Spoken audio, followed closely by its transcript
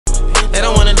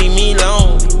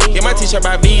t-shirt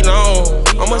by V-Long.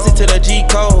 I'm listening to the G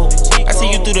code. I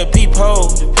see you through the peephole.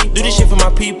 Do this shit for my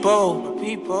people.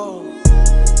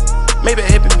 Maybe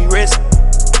helping me rest.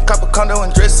 Cop a condo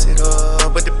and dress it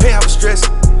up, but the penthouse stress.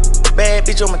 Bad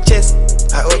bitch on my chest.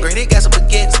 I upgraded, got some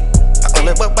baguettes. I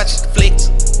only watch the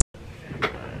flicks.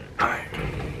 Alright,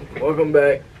 welcome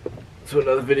back to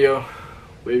another video.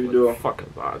 Wavy doing Fucking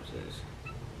vibes is.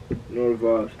 no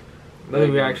vibes.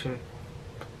 Another reaction.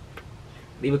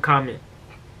 Leave a comment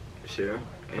Share.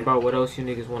 about what else you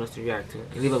niggas want us to react to.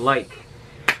 And leave a like.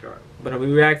 But we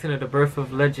reacting to the birth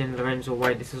of legend Lorenzo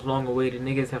White. This is long awaited.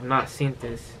 Niggas have not seen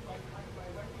this.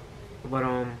 But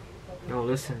yo,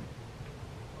 listen.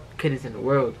 Kid is in the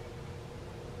world.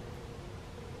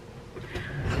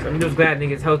 I'm just glad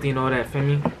niggas healthy and all that, feel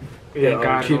me?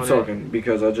 Yeah, keep talking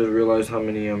because I just realized how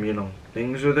many you know,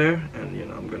 things are there, and you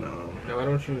know I'm gonna no, why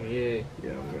don't you? yeah,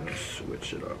 I'm gonna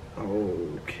switch it up.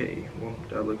 Okay, well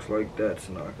that looks like that's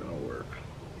not gonna work.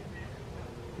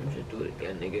 You should do it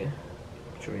again, nigga.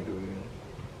 What you mean do it again?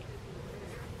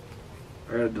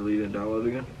 I gotta delete and download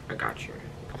again. I got you.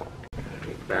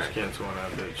 Back cancel on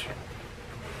that bitch.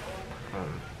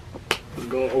 Let's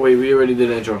go. Oh wait, we already did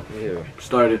the intro. Yeah.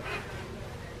 Started.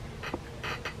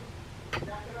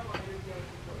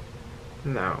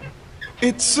 Now.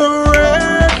 It's a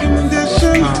rare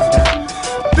condition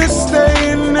this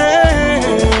day and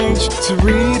age to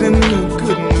read a new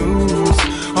good news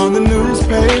on the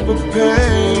newspaper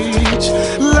page.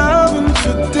 Love and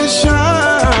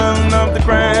tradition of the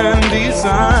grand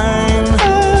design.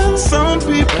 And some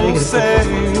people say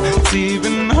it's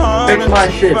even harder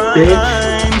to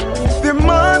find. There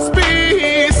must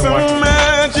be some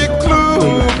magic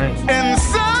clue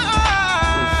inside.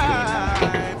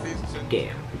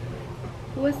 Damn.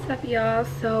 What's up, y'all?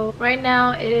 So right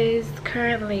now it is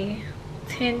currently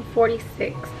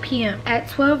 10:46 p.m. At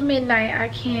 12 midnight I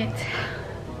can't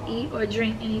eat or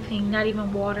drink anything, not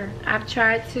even water. I've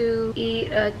tried to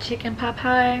eat a chicken pot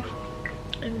pie,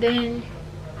 and then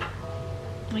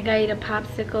like I ate a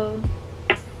popsicle.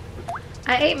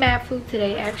 I ate mad food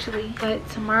today actually, but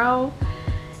tomorrow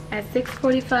at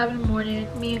 6:45 in the morning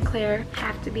me and Claire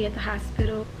have to be at the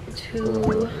hospital to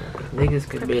Niggas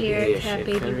could prepare to have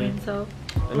baby Lorenzo.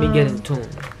 Let me get in tune.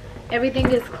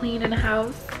 Everything is clean in the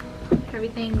house.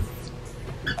 Everything's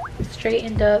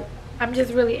straightened up. I'm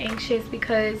just really anxious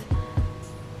because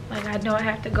like I know I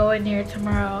have to go in there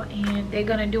tomorrow and they're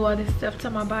gonna do all this stuff to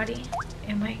my body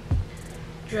and like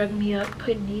drug me up,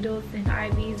 put needles and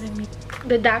IVs in me.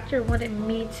 The doctor wanted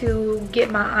me to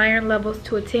get my iron levels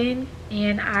to a 10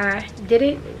 and I did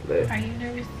it. Are you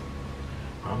nervous?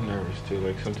 I'm nervous too.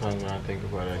 Like sometimes when I think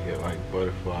about it, I get like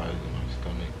butterflies in my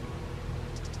stomach.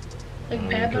 Like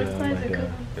bad butterflies or good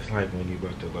ones? It's like when you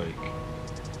about to like,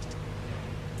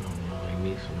 I don't know, like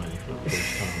meet somebody for the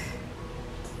first time.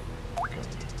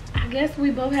 I guess we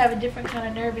both have a different kind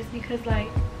of nervous because like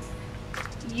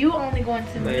you only going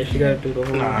to Man, she gotta do the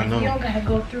whole I know. you don't gotta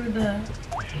go through the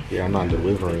Yeah, I'm not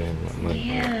delivering.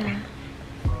 yeah.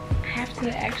 I have to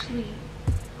actually.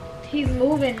 He's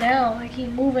moving now. Like he's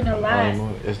moving a lot.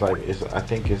 It's like I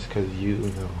think it's because you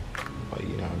know, like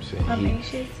you know what I'm saying. I'm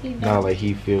anxious. He knows. No, like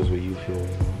he feels what you feel. You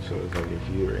know? So it's like if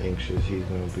you're anxious, he's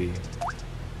gonna be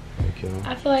like, you know.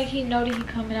 I feel like he know that he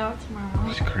coming out tomorrow.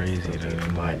 It's crazy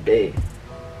that My day.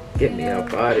 Get me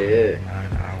up out of here.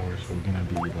 9 hours. We're gonna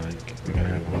be like we're gonna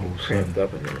have a whole Cramped sun.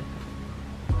 up in there.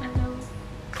 I know.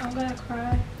 I'm gonna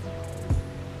cry.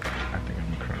 I think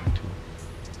I'm gonna cry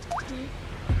too.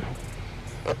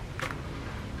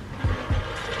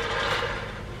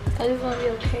 I just want to be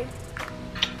okay.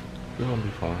 We're gonna be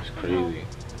fine. It's crazy.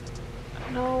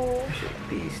 No.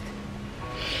 beast.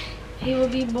 He will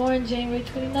be born January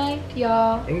 29th,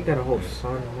 y'all. Ain't got a whole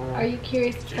son, man. Are you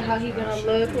curious as to how he gonna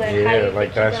look? Like, how Yeah, you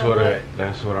like think he gonna look?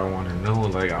 that's what I want to know.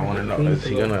 Like I want to know, is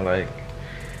he gonna like,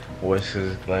 what's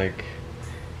his like,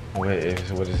 what is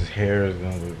his hair is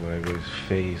gonna look like, his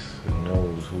face, his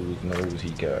nose, whose nose he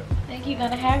got. Think you're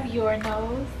gonna have your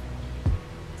nose.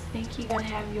 Think you're gonna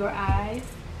have your eyes.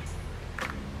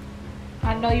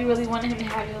 I know you really want him to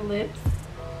have your lips,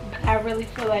 but I really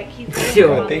feel like he's gonna have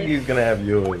my I think lips. he's gonna have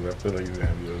yours. I feel like he's gonna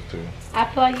have yours too. I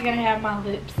feel like you're gonna have my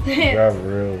lips. You got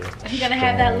real. You're gonna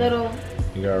have that little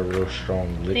You got a real strong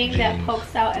lip thing genes. that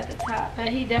pokes out at the top. But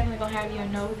he definitely gonna have your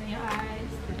nose and your eyes.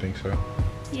 You think so?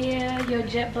 Yeah, your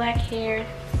jet black hair.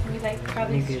 Be like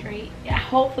probably Nigga. straight. Yeah,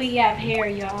 hopefully you have hair,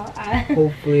 y'all.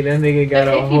 Hopefully that nigga got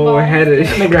But a if he whole bald, head of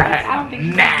still- nigga. I don't think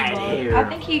he's Mad bald. hair. I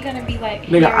think he's gonna be like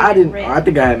Nigga, hairy I and didn't. red. I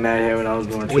think I had mad hair when I was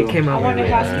born too. It came out I wonder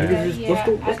like how that. she Niggas does. just- Yeah,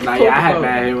 what's the- I Nah, yeah, I had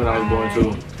mad hair when I was born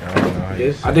too. I don't know how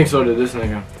this. I think so did this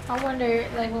nigga. I wonder,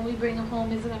 like, when we bring him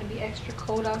home, is it gonna be extra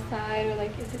cold outside, or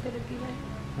like, is it gonna be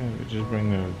like? Just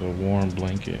bring the warm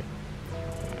blanket.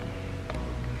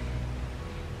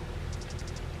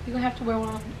 You're gonna have to wear one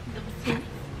of them suits.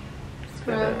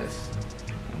 Scrubs.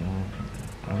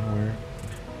 I'll wear it.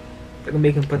 They're gonna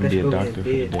make him put that shit Be a over doctor his for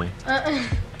the bed. day.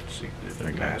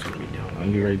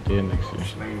 I'll be right there next to you.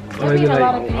 Or maybe like,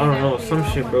 I don't know, some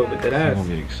shit, bro, but that I'm ass. gonna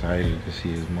be excited to see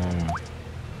his mama.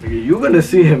 Nigga, you gonna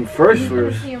see him first.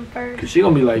 See him first. Cause she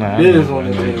gonna be like Nah, this I on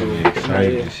know the he gonna be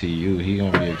excited thing. to see you. He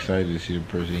gonna be excited to see the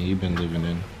person he been living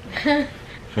in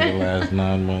for the last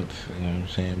 9 months. You know what I'm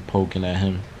saying? Poking at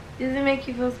him. Does it make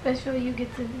you feel special? You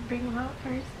get to bring him out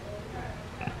first.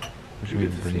 You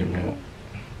get to bring him out.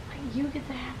 Like, you get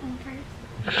to have him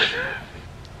first.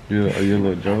 Are you a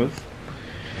little jealous?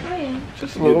 Oh yeah.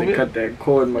 Just a little bit. Cut that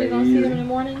cord, my We're gonna see him in easy. the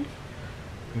morning.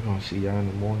 We're gonna see y'all in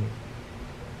the morning.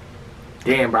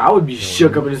 Damn, bro, I would be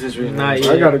shook up in this situation. Nah, I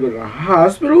yeah. gotta go to the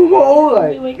hospital, bro. We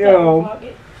Like, wake yo. up, vlog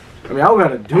it. I mean, I don't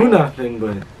gotta do nothing,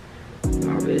 but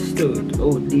Nah, but it's still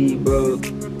OD, bro.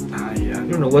 nah, yeah.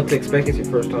 You don't know what to expect. It's your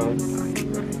first time.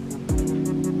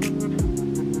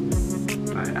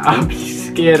 I'll be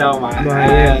scared out my Nah, ass.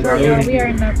 yeah, So y'all, we are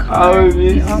in the I car. would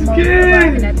be We almost scared.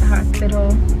 arriving at the hospital.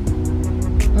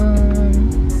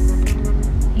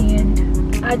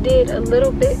 And I did a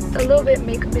little bit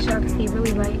makeup, as y'all can see,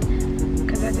 really light,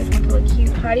 because I just want to look cute.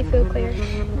 How do you feel, Claire?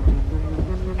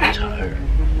 Tired.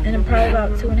 And in probably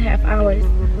about 2.5 hours,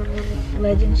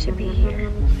 Legend should be here.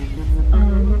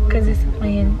 Because it's a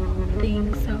planned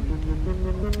thing, so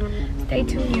stay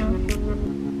tuned, y'all.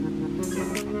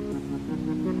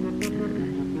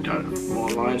 Gotta go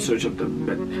online, search up the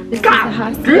bed. This is the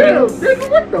hospital. Damn, nigga,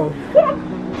 what the fuck?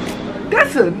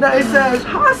 That's a nice ass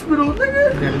hospital,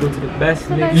 nigga. Gotta go to the best,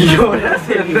 nigga. Yo, that's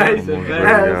a nice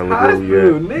ass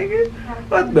hospital, nigga.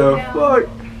 What the fuck?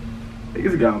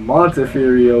 Niggas got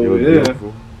Montefiore over there.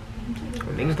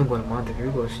 Niggas don't go to Montevideo,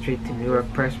 we go straight to New York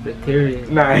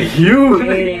Presbyterian. Nah, you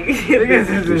Hey. niggas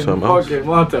is Do in something else. fucking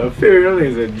Montefiore. Them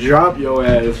niggas will drop your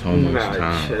ass. It's almost Nah,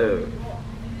 time. chill.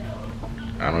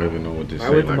 I don't even know what to I say.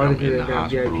 went to Like, I'm in Montevideo the and got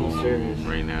hospital VIP service.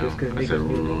 right now. Just 'cause I niggas said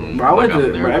need room. Bro, I went Like, to,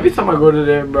 I'm bro, there. every time I go to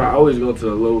there, bro, I always go to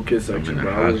the little kid I'm section, in the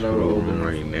bro. I always never hospital open room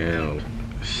right now.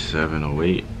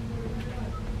 7:08.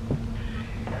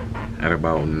 At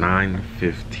about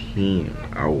 9:15,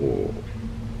 I will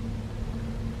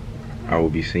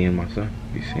be seeing my son.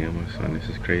 This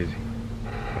is crazy.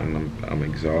 And I'm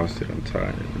exhausted. I'm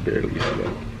tired. I barely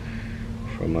slept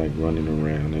from like running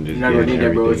around and just. You're not gonna getting need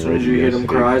that, bro. As everything soon as you ready hear them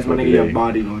yesterday cries, my for nigga, the your day.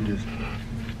 body gonna just.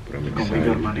 But I'm Gonna wake excited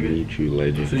up, my to nigga. meet you,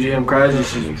 legend. As soon as you hear them cries, you I'm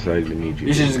should. excited to meet you.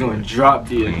 You should just gonna drop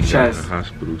to your Cleaned out chest. the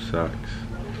hospital socks.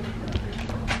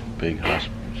 Big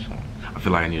hospital socks. I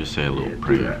feel like I need to say a little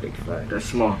prayer. That's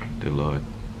small. Dear Lord,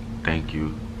 thank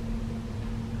you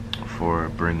for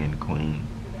bringing Queen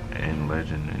and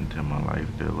Legend into my life,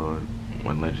 dear Lord.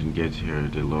 When Legend gets here,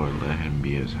 dear Lord, let him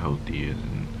be as healthy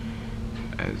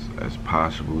as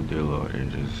possible, dear Lord,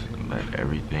 and just let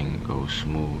everything go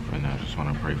smooth. And I just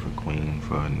want to pray for Queen,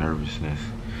 for her nervousness,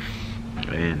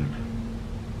 and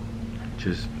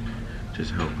just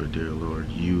help her, dear Lord.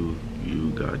 You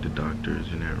got the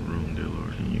doctors in that room, dear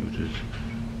Lord, and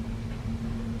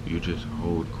you just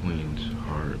hold Queen's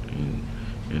heart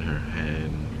in her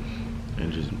head,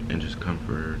 and just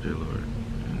comfort her, dear Lord,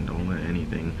 and don't let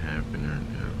anything happen to her,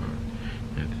 dear Lord.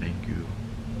 And thank you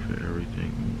for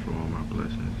everything, for all my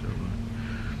blessings, dear Lord.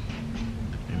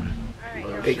 Amen.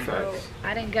 Alright, Big so facts.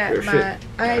 I didn't got Real my shit.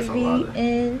 That's a lot. IV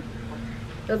in.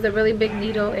 It was a really big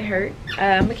needle. It hurt.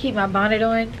 I'm gonna keep my bonnet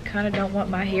on. Kind of don't want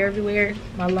my hair everywhere,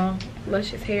 my long,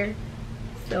 luscious hair.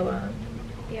 So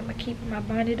yeah, I'm gonna keep my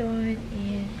bonnet on.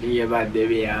 And Yeah, about to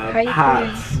be how you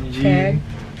pops. feeling, G. Tag?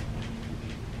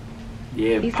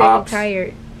 Yeah, He said pops. he's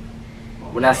tired.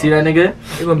 When I see that nigga,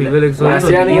 You're gonna be really when I exhausted.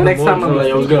 see that nigga next time, I'm like,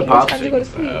 yo, what's good, What pops? time you go to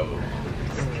sleep? Like,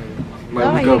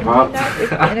 No, what's you good, pops?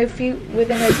 not. In a few,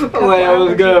 within a I'm couple like, yo, hours,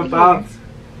 what's good, you'll be here. pops?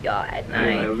 Y'all, at I'm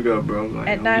like, 9. what's good, bro? I'm like,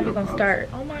 At yo, 9 what's we're good, gonna pops? start.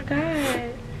 Oh my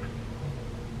god.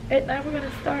 At 9 we're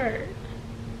gonna start.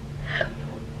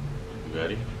 You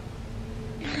ready?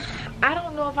 I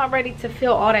don't know if I'm ready to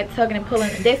feel all that tugging and pulling.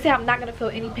 They say I'm not gonna feel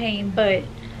any pain, but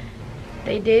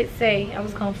they did say I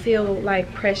was gonna feel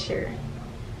like pressure.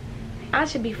 I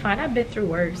should be fine. I've been through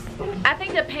worse. I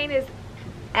think the pain is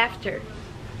after.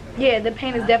 Yeah, the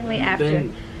pain is definitely after.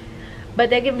 Then- But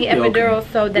they give me You'll be okay.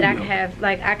 epidural so that I You'll can be have,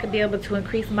 like, I could be able to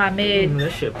increase my meds.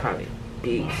 That shit probably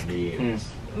beast.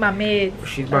 My meds. What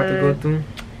she's about to go through.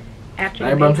 After Hey,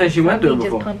 the but I'm baby. saying she went through it Some be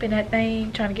before. just pumping that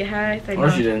thing, trying to get high. It's like, Or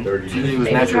no. she didn't. She was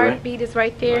Baby's natural, right? heartbeat is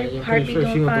right Like, there. I'm pretty Heartbeat sure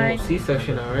she doing gonna fine. do a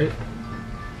C-section, alright?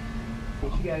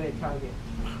 she got it at Target.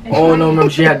 Oh no,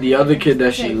 remember she had the other kid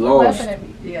that she lost,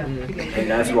 Yeah. and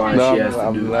that's why she has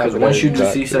to do. Because once you do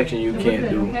C-section, you can't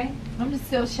do I'm just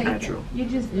still shaking. natural. You're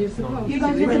supposed You to.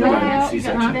 gonna get them out?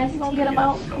 C-section. You gonna get them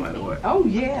out? No matter what. Oh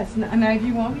yes. Now if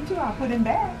you want me to, I'll put him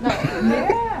back. No.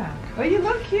 Yeah. Well, you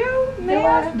look cute.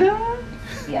 Nails done.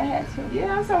 Yeah, I had to.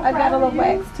 Yeah, I'm so proud I got a of little you.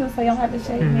 wax too, so you don't have to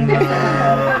shave me.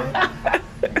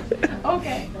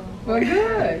 Okay. Well,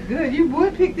 good. You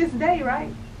would pick this day, right?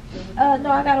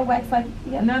 No, I got a wax like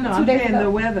No, 2 I'm days saying ago.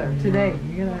 the weather today.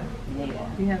 You're gonna Yeah.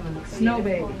 be having a snow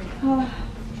baby.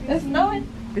 It's snowing.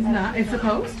 It's not. It's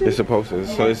supposed to. It's supposed to.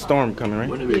 So it's storm coming, right?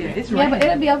 Yeah, it's Yeah, raining. but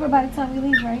it'll be over by the time you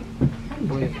leave, right?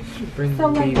 Bring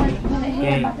So the like baby. when the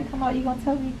hair about to come out, you gonna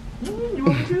tell me? You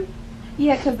want me to?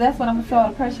 Yeah, because that's when I'm gonna feel all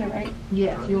the pressure, right?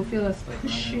 Yes, you'll feel us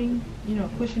pushing,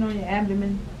 pushing on your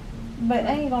abdomen. But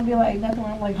I ain't gonna be like nothing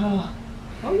where I'm like, oh.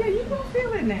 Oh yeah, you gonna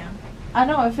feel it now. I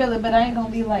know I feel it, but I ain't gonna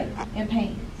be like in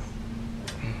pain.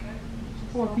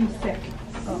 For a few seconds.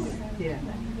 Oh, yeah.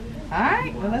 All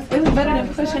right. Well, let's. It's better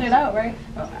than pushing it out, right?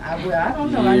 I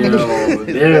don't know. Yo,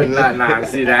 they're not. Nah,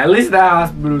 see that. At least that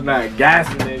hospital's not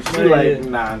gassing it. She like,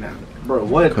 nah. Bro,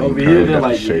 what? Come Over here, they're down,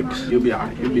 like, shakes. you'll be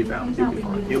alright. You'll be fine. You'll be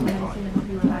fine. You'll be fine.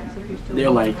 They're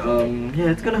like, yeah,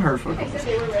 it's gonna hurt for a couple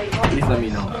seconds. Please let me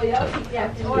know.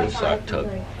 Good sock tuck.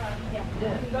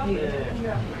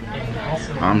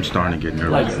 I'm starting to get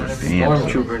Like nervous. a Damn.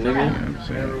 stormtrooper, nigga. You know what I'm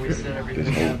saying? This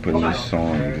whole putting this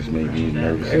song just made me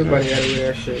nervous. Everybody gotta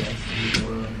wear that shit.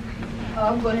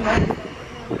 I'm going to.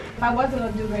 If I wasn't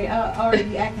gonna do great, I'd already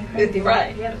be acting crazy.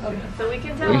 Right. Yep. Okay. So we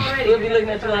can tell already. We'll be looking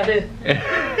at you like this.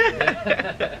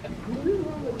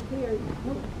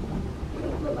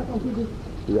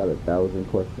 You got 1,000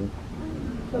 questions?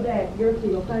 So Dad, you're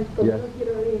key, okay? So Yeah. let's get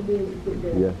her in and then get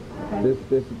there. Yeah.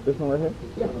 This one right here?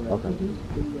 Yeah. Okay.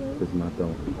 This is my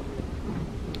thumb.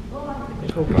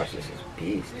 This whole process is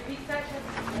beast.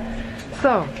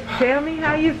 So, tell me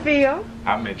how you feel.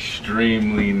 I'm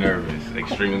extremely nervous.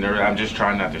 I'm just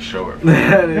trying not to show her.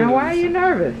 Now, why are you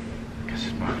nervous? Because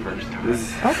it's my first time.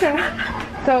 Okay.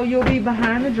 So you'll be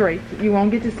behind the drapes. You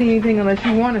won't get to see anything unless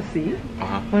you want to see.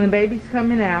 When the baby's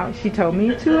coming out, she told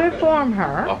me to inform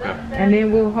her. Okay. And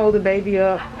then we'll hold the baby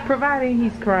up, providing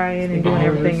he's crying and doing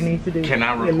everything he needs to do. Can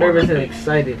I You're record? nervous and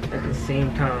excited at the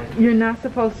same time. You're not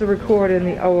supposed to record in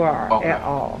the OR Okay. at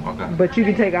all. Okay. But you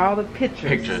can take all the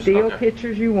pictures, still okay.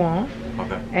 pictures you want,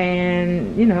 Okay.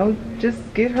 and just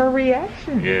get her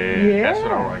reaction. Yeah. That's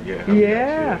what I want to get.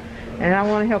 Yeah. And I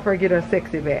want to help her get her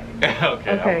sexy back.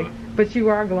 Okay. Okay. But you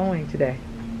are glowing today.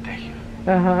 Thank you.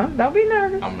 Don't be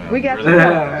nervous. We got you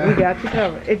covered. We got you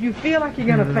covered. If you feel like you're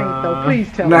gonna faint, though, please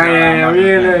tell me.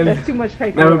 That's too much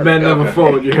paper. Never been, never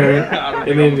fold, you heard?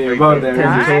 It ain't even about that.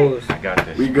 Alright. I got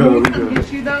this. We good.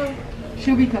 Get you though,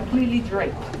 she'll be completely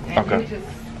draped. And Okay. you just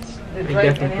the They drape,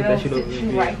 definitely and put that it'll shit over sit the you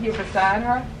video. right here beside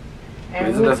her. And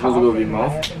Isn't that supposed to talk go be and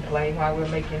mouth? laugh and play while we're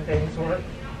making things work.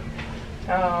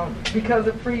 Because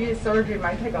of previous surgery, it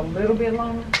might take a little bit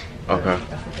longer. Okay.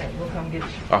 That's okay. We'll come get you.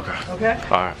 Okay. Okay?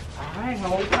 Alright. Alright,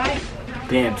 hold tight.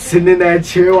 Damn, sitting in that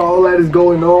chair while all that is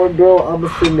going on, bro. I'm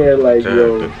sitting there like,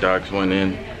 yo. The docs went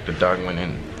in.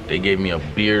 They gave me a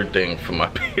beard thing for my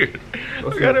beard.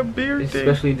 I got a beard It's thing.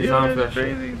 especially designed for that's that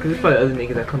shit. crazy. Because there's probably other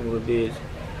niggas that come in with beards.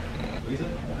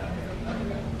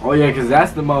 Oh yeah, cause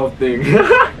that's the mouth thing.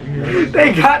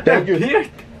 They got that beard.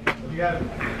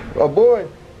 Oh boy.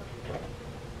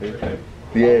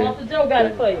 Yeah. Uncle Joe got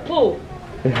it for you. Cool.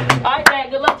 Alright, Dad,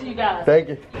 good luck to you guys. Thank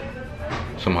you.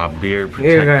 So my beard Yeah,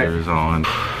 protector is on.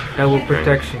 That will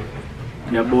protection.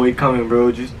 That boy coming,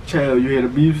 bro. Just chill. You hear the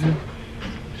beeps?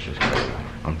 It's just crazy.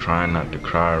 I'm trying not to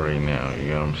cry right now, you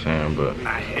know what I'm saying? But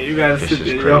You gotta this sit is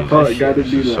there. crazy. Your part This gotta is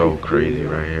do that. so crazy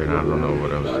right here, and I don't know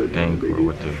what else to think or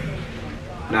what to.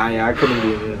 Nah, yeah, I couldn't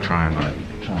do it. Trying to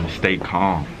stay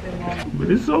calm. But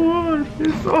it's so hard.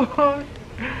 It's so hard.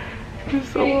 It's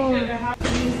so hard.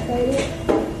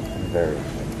 Very.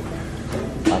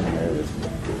 I'm nervous.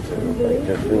 Like,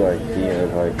 just feel like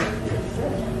seeing like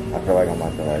I feel like I'm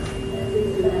about to like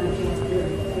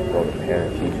go to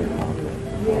parent teacher conference.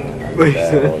 What you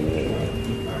said? I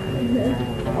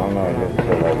don't know, I just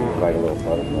feel like it's like a little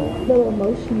butterfly. A little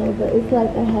emotional, but it's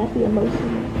like a happy emotion.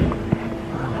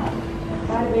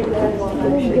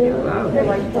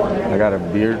 I got a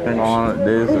beard thing on,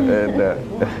 this and that.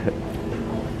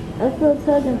 I feel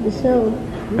tugging for sure.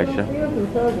 Hey,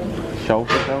 show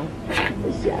for show?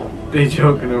 For sure. They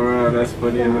joking around. That's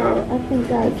funny enough. I thank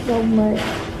God so much.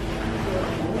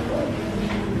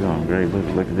 You're doing great.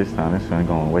 Look at this time. This one's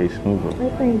going way smoother. I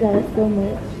thank God so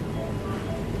much.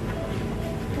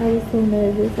 I was so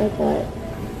nervous. I thought,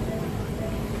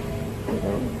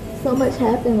 so much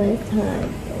happened last time.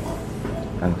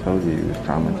 I told you was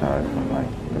traumatized from like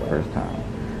the first time.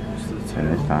 And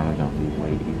this time it's gonna be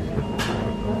way easier. It's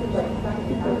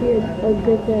gonna be a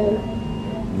good day.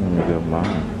 You're a good mom.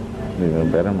 You're even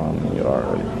a better mom than you are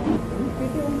already. You're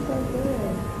doing so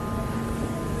good.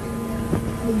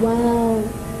 Wow.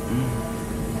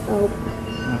 Oh.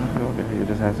 Okay, you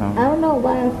just had something. I don't know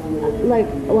why I feel like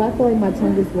my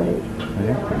tongue is wet.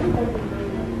 Yeah.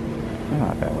 It's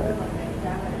not that wet.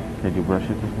 Did you brush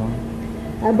it this morning?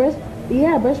 I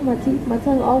brushed my teeth, my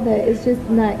tongue, all that. It's just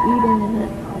not eating and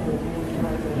not.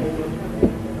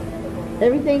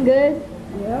 Everything good?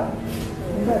 Yeah.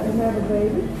 I'm about to have a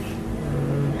baby.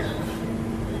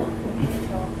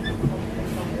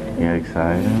 You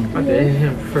excited? I did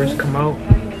him first come out. I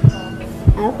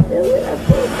feel it. I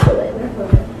feel it.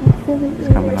 It's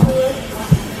coming out.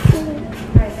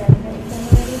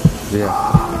 Yeah.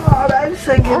 Oh, that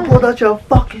shit get pulled out your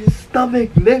fucking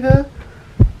stomach, nigga.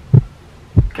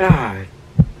 God.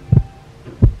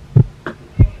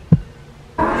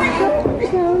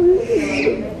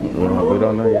 We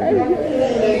don't know yet.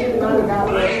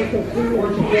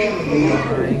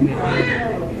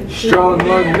 Strong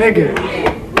lung nigga.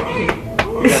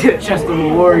 Chest of a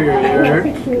warrior, you heard?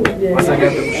 Once I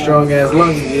got them strong ass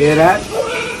lungs, you hear that?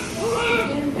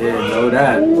 Yeah, know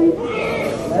that.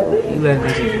 He let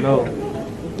niggas know.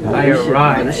 I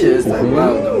arrived. This shit is like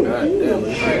loud though,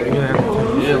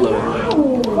 goddamn. Yeah, look.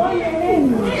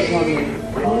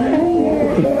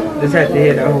 Just had to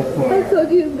hear that whole I point. told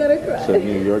you he was gonna cry. So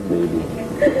New York baby.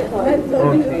 I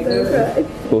told you he was gonna cry.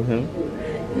 Who, him?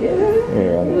 Yeah.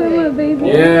 Yeah, I know. With my baby.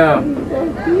 Yeah. He's so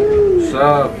cute. What's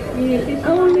up?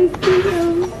 I want to see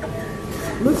him.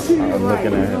 Look to your I'm right.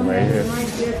 looking at him right here. Right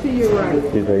there to your right.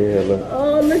 He's like, yeah, look.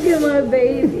 Oh, look at my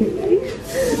baby.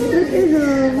 Look at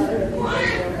him.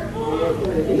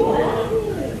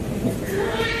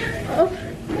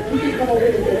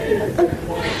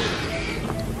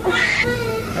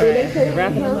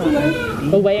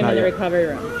 We'll weigh him in the recovery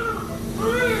room.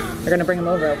 We're gonna bring him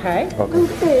over, okay?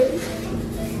 Okay.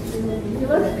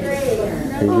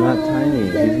 He's not tiny.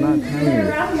 He's not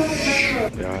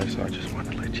tiny. Guys, so I just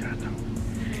want to let y'all know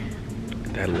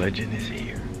that legend is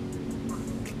here.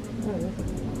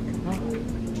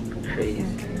 Crazy.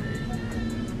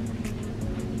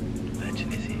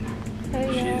 Legend is here.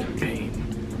 She is in pain.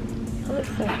 Looks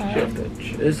so She hard. have to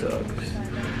chiz hugs.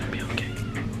 Be okay.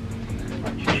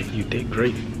 You did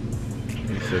great.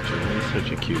 He's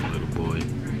such a cute little boy.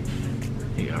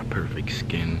 He got perfect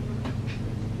skin.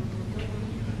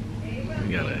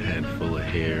 He got a head full of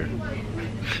hair.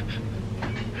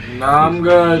 Nah, I'm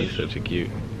good. He's such a cute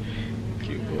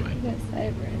boy.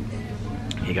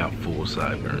 He got full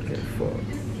sideburns.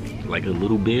 Like a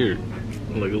little beard.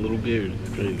 Like a little beard.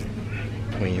 It's crazy.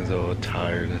 Queen's all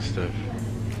tired and stuff.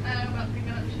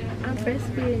 I'm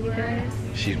breastfeeding, you guys.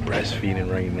 She's breastfeeding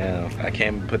right now. I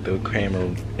can't put the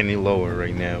camera any lower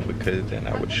right now because then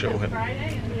I would show him. But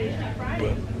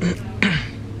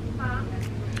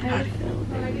How do you feel,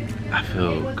 baby? I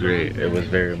feel great. It was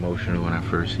very emotional when I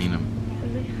first seen him.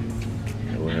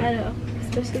 It was, I know,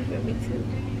 especially for me too.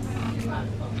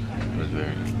 it was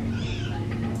very.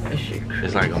 That shit crazy.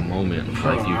 It's like a moment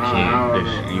like you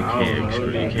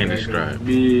can't describe.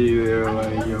 Be there,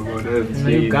 like, yo, bro, that's No,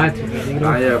 you got to, man. You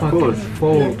Nah, yeah, of course.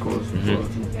 Fold. Yeah, of course, of course.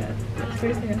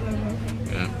 First thing I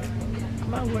remember. Yeah.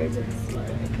 My words are slurred.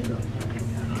 I don't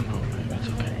know, man. It's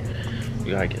okay.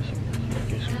 You gotta get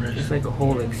some rest. It's like a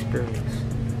whole experience.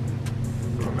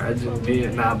 Imagine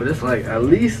being, nah, but it's like, at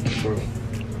least, bro.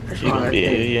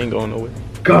 He ain't going nowhere.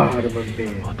 God, I'm a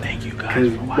man. Well, thank you guys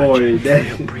Cause for boy, watching. that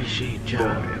I appreciate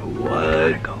y'all. what?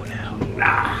 Gotta go now.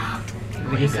 Nah.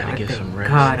 We gotta get some rest.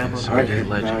 God, I'm and a some I can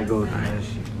legend. not go to Alright? that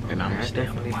shit. And I'm I gonna stay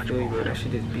definitely watch feel you, over bro. That it.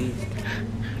 shit is beast.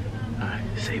 Alright,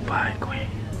 say bye, Queen.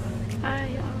 Bye,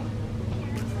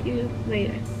 y'all. See you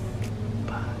later.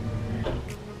 Bye.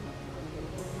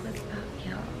 What's up,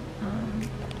 y'all?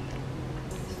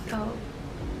 So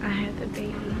I had the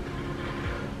baby,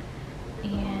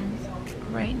 and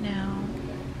right now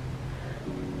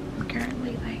I'm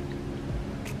currently like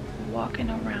walking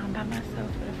around by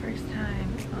myself for the first time.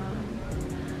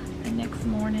 The next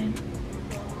morning,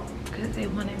 because they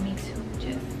wanted me to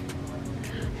just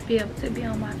be able to be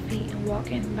on my feet and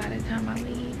walking by the time I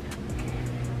leave.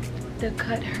 The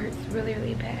cut hurts really,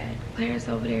 really bad. Claire's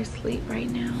over there asleep right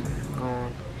now.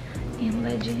 Gone. And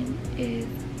Legend is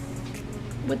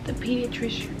with the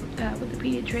pediatrician.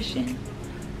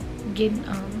 Getting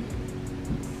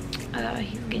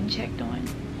he's getting checked on.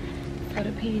 So the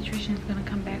pediatrician is gonna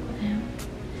come back with him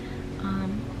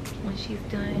when she's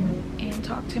done and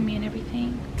talk to me and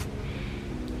everything.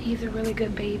 He's a really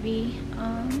good baby.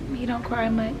 He don't cry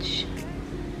much.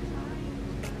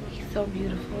 so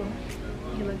beautiful.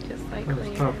 He looked just like That's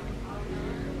Claire. tough.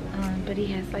 But he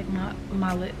has like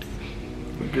my lips.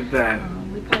 Look at that.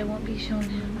 We probably won't be showing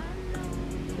him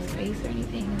his face or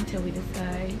anything until we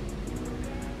decide.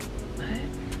 But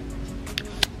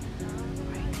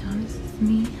right now, this is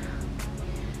me,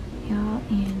 y'all,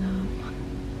 and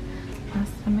my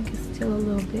stomach is still a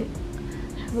little bit.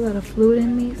 I have a lot of fluid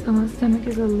in me, so my stomach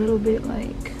is a little bit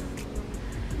like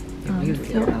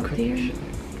still out there.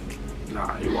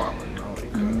 Nah, you wildin'.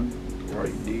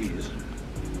 Right these.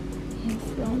 Yeah,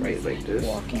 so I'm Right just like this.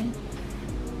 walking.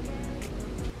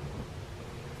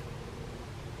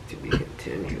 To be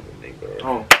continued, nigga.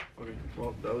 Oh, okay.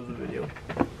 Well, that was the video.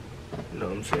 You know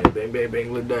what I'm saying? Bang, bang,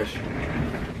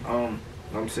 Bangladesh.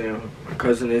 I'm saying my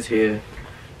cousin is here.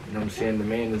 You know what I'm saying? The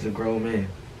man is a grown man.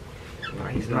 Nah,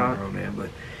 he's not a grown man, but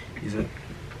he's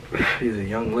a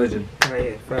young legend. Oh,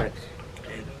 yeah, facts.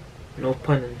 No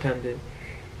pun intended.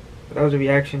 But that was a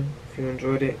reaction. If you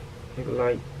enjoyed it, leave a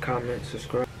like, comment,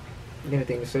 subscribe. You got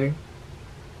anything to say?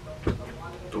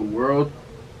 The world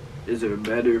is a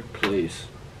better place.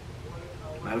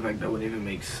 Matter of fact, that wouldn't even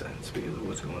make sense because of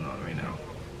what's going on right now.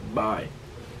 Bye.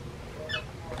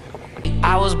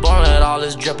 I was born with all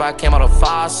this drip, I came out of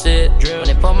faucet. When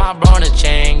they put my bro in the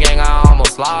chain gang, I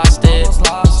almost lost it.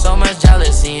 So